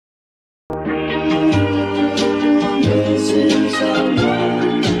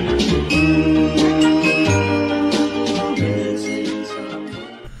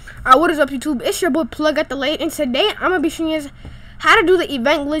up, YouTube? It's your boy Plug at the Late, and today I'm gonna be showing you how to do the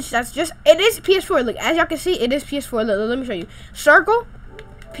event glitch. That's just, it is PS4. Look, as y'all can see, it is PS4. Look, let me show you. Circle,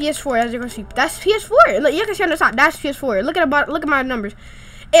 PS4. As you can see, that's PS4. Look, you can see on the top, that's PS4. Look at my numbers.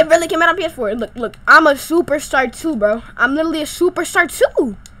 It really came out on PS4. Look, I'm a superstar 2, bro. I'm literally a superstar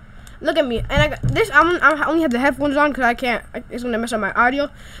 2. Look at me, and I got this. I only have the headphones on because I can't. It's gonna mess up my audio.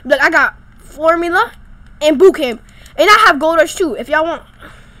 Look, I got Formula and Boot Camp, and I have Gold Rush too. If y'all want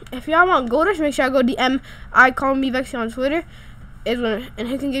Gold Rush, make sure I go DM call me Vexy on Twitter. And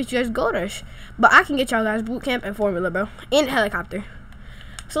he can get you guys Gold Rush, but I can get y'all guys Boot Camp and Formula, bro, and Helicopter.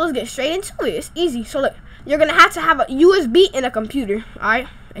 So let's get straight into it. It's easy. So look, you're gonna have to have a USB and a computer. All right.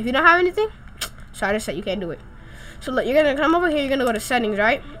 If you don't have anything, sorry to say you can't do it. So look, you're gonna come over here. You're gonna go to settings,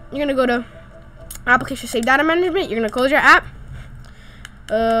 right? You're gonna go to application save data management. You're gonna close your app.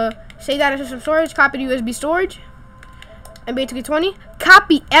 Save data system storage. Copy the USB storage. XB1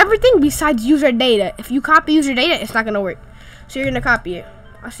 copy everything besides user data. If you copy user data, it's not gonna work. So you're gonna copy it.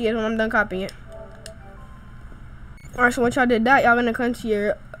 I'll see it when I'm done copying it. Alright, so once y'all did that, y'all gonna come to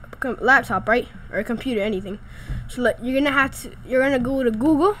your laptop, right, or computer, anything. So look, you're gonna go to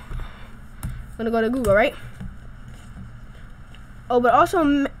Google. Gonna go to Google, right? Oh, but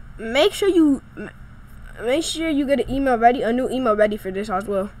also make sure you get an email ready, a new email ready for this as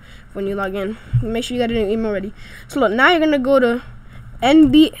well. When you log in, make sure you got a new email ready. So look, now you're gonna go to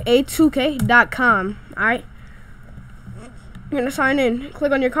nba2k.com. All right, you're gonna sign in.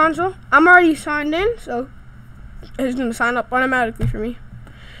 Click on your console. I'm already signed in, so it's gonna sign up automatically for me.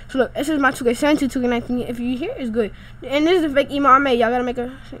 So look, this is my 2K17, 2K19. If you hear, it's good. And this is the fake email I made. Y'all gotta make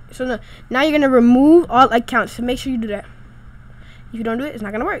a. So look, now you're gonna remove all accounts. So make sure you do that. If you don't do it, it's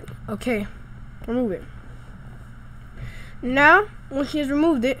not gonna work. Okay, remove it. Now, once you've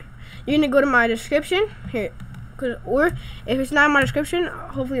removed it, you're gonna go to my description here, or if it's not in my description,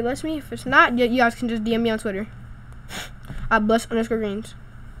 hopefully it lets me. If it's not, you guys can just DM me on Twitter. @bless_greens.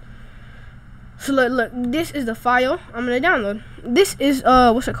 So look, this is the file I'm gonna download. This is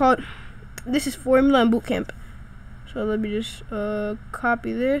what's it called? This is Formula and Boot Camp. So let me just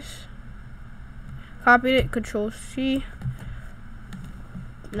copy this. Copied it. Control C.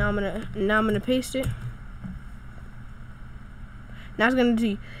 Now I'm gonna paste it. Now it's gonna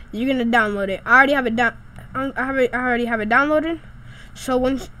see. You're gonna download it. I already have it down. I already have it downloaded. So I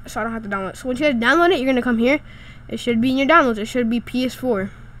don't have to download. So once you guys download it, you're gonna come here. It should be in your downloads. It should be PS4.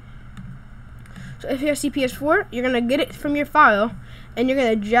 So if you see PS4, you're gonna get it from your file, and you're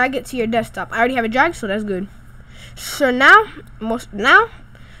gonna drag it to your desktop. I already have it dragged, so that's good. So now, once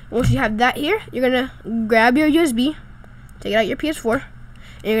you have that here, you're gonna grab your USB, take it out your PS4,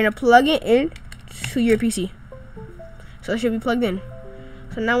 and you're gonna plug it in to your PC. So it should be plugged in.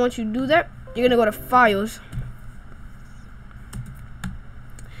 So now once you do that, you're gonna go to Files,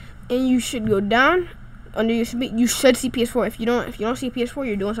 and you should go down under USB. You should see PS4. If you don't see PS4,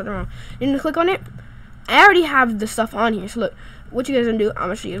 you're doing something wrong. You're gonna click on it. I already have the stuff on here. So look, what you guys gonna do? I'm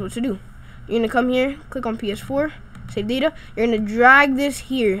gonna show you guys what to do. You're gonna come here, click on PS4, save data. You're gonna drag this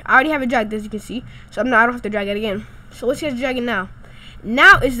here. I already have it dragged, as you can see. So I don't have to drag it again. So let's just drag it now.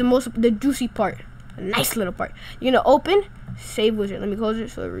 Now is the juicy part. A nice little part. You're gonna open Save Wizard. Let me close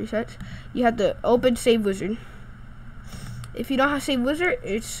it so it resets. You have to open Save Wizard. If you don't have Save Wizard,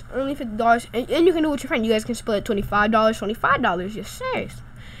 it's only $50, and you can do it with your friend. You guys can split $25, $25. Yes, sir.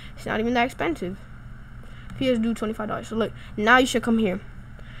 It's not even that expensive. If you just do $25. So look, now you should come here.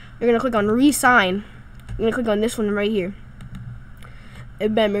 You're gonna click on Resign. You're gonna click on this one right here.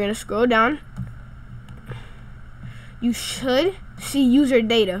 And bam, you're gonna scroll down. You should see user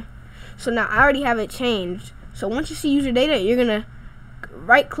data. So now I already have it changed. So once you see user data, you're gonna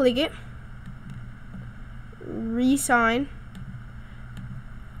right click it, resign,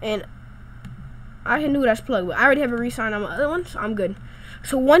 and I can do that's plugged, but I already have a resign on my other one, so I'm good.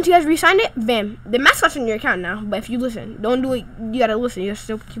 So once you guys resign it, bam, the mascot's in your account now. But if you listen, don't do it. You gotta listen. You gotta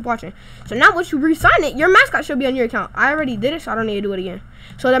still keep watching. So now once you resign it, your mascot should be on your account. I already did it, so I don't need to do it again.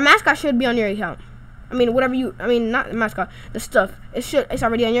 So the mascot should be on your account. I mean, not the mascot, the stuff. It's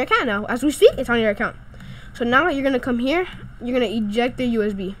already on your account now. As we speak, it's on your account. So now you're gonna come here. You're gonna eject the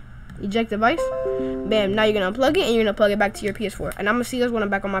USB. Eject device. Bam. Now you're gonna unplug it, and you're gonna plug it back to your PS4. And I'm gonna see you guys when I'm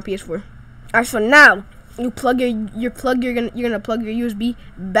back on my PS4. Alright, so now you plug you're gonna plug your USB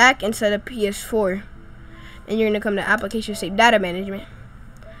back into the PS4, and you're gonna come to Application Save Data Management.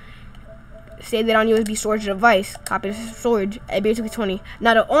 Save that on USB storage device. Copy the storage at XB1.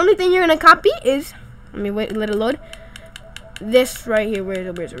 Now the only thing you're gonna copy is, let me wait, let it load. This right here, where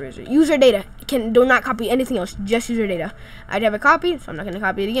is it? User data. Do not copy anything else, just user data. I already have it copied, so I'm not gonna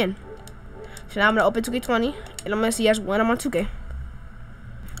copy it again. So now I'm gonna open 2K20, and I'm gonna see as when I'm on 2K.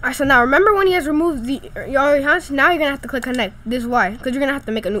 Alright, so now remember when you guys removed your accounts? Now you're gonna have to click connect. This is why, because you're gonna have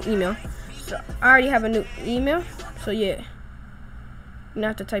to make a new email. So I already have a new email, so yeah, you're gonna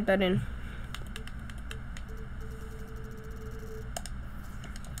have to type that in.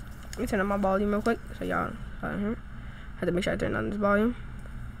 Let me turn on my volume real quick, so y'all have to make sure I turn on this volume.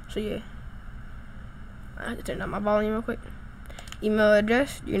 So yeah, I have to turn on my volume real quick. Email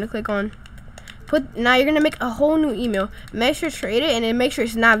address, you're gonna click on. Now you're gonna make a whole new email. Make sure to create it, and then make sure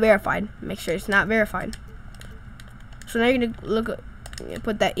it's not verified. Make sure it's not verified. So now you're gonna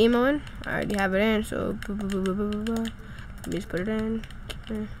put that email in. I already have it in, so let me just put it in.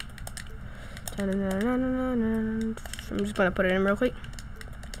 I'm just gonna put it in real quick.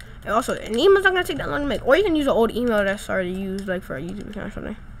 And also, an email's not gonna take that long to make, or you can use an old email that's already used, like for a YouTube account or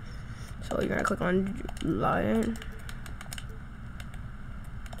something. So you're gonna click on login.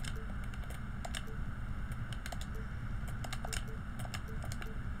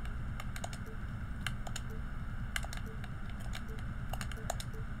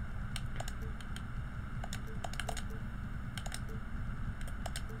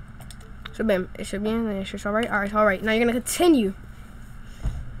 So bam, it should be in, and it's just alright. Alright. Now you're gonna continue.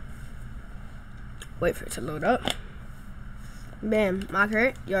 Wait for it to load up. Bam,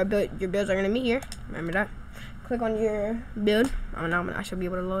 marker. Your builds are gonna be here. Remember that. Click on your build. Oh no, I should be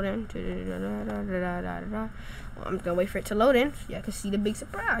able to load in. I'm just gonna wait for it to load in so y'all can see the big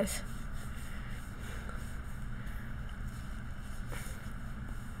surprise.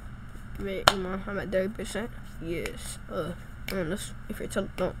 Wait, I'm at 30%. Yes. Let's wait for it to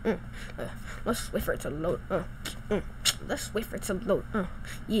let's wait for it to load. Let's wait for it to load.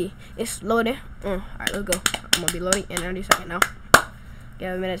 Yeah, it's loading. Alright, let's go. I'm gonna be loading in 90 seconds now.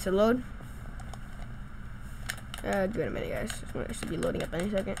 Give it a minute to load. Give it a minute, guys. It should be loading up any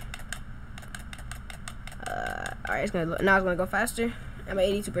second. Alright, it's gonna now it's gonna go faster. I'm at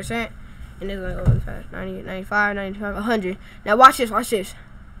 82%, and it's gonna go really fast. 90, 95, 95, 100. Now watch this. Watch this.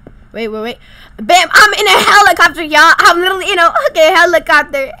 Wait. Bam! I'm in a helicopter, y'all. I'm literally in a fucking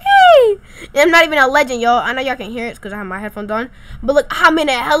helicopter. Hey! I'm not even a legend, y'all. I know y'all can hear it because I have my headphones on. But look, I'm in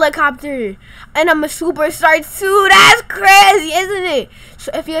a helicopter. And I'm a superstar too. That's crazy, isn't it?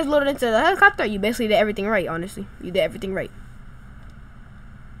 So if you guys loaded into the helicopter, you basically did everything right, honestly. You did everything right.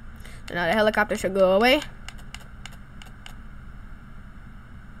 So now the helicopter should go away.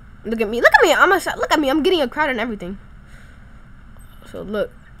 Look at me. Look at me. Look at me. I'm getting a crowd and everything. So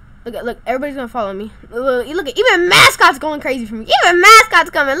look. Look, everybody's gonna follow me. Look, even Mascot's going crazy for me. Even Mascot's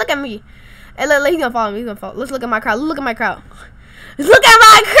coming. Look at me. Hey, look, he's gonna follow me. He's gonna follow. Let's look at my crowd. Look at my crowd. Look at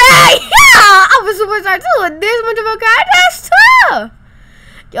my crowd. Yeah, I'm a superstar too. With this much of a crowd, that's tough.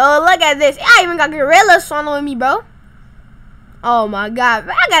 Yo, look at this. I even got gorillas following me, bro. Oh my god,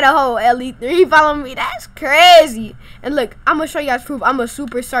 I got a whole LE3 following me. That's crazy. And look, I'm gonna show you guys proof. I'm a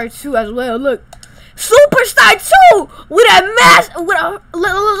superstar too as well. Look. Superstar 2 with a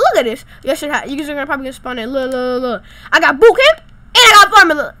look at this. You guys are gonna probably get spawned in. Look. I got boot camp and I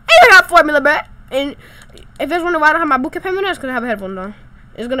got formula, bro. And if there's wondering why I don't have my boot camp helmet on, it's because I have a headphone on.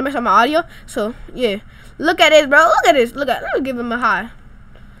 It's gonna mess up my audio. So yeah, look at this, bro. Look at this. Let me give him a high.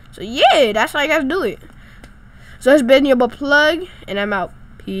 So yeah, that's how you guys do it. So it's been your boy Plug, and I'm out.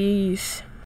 Peace.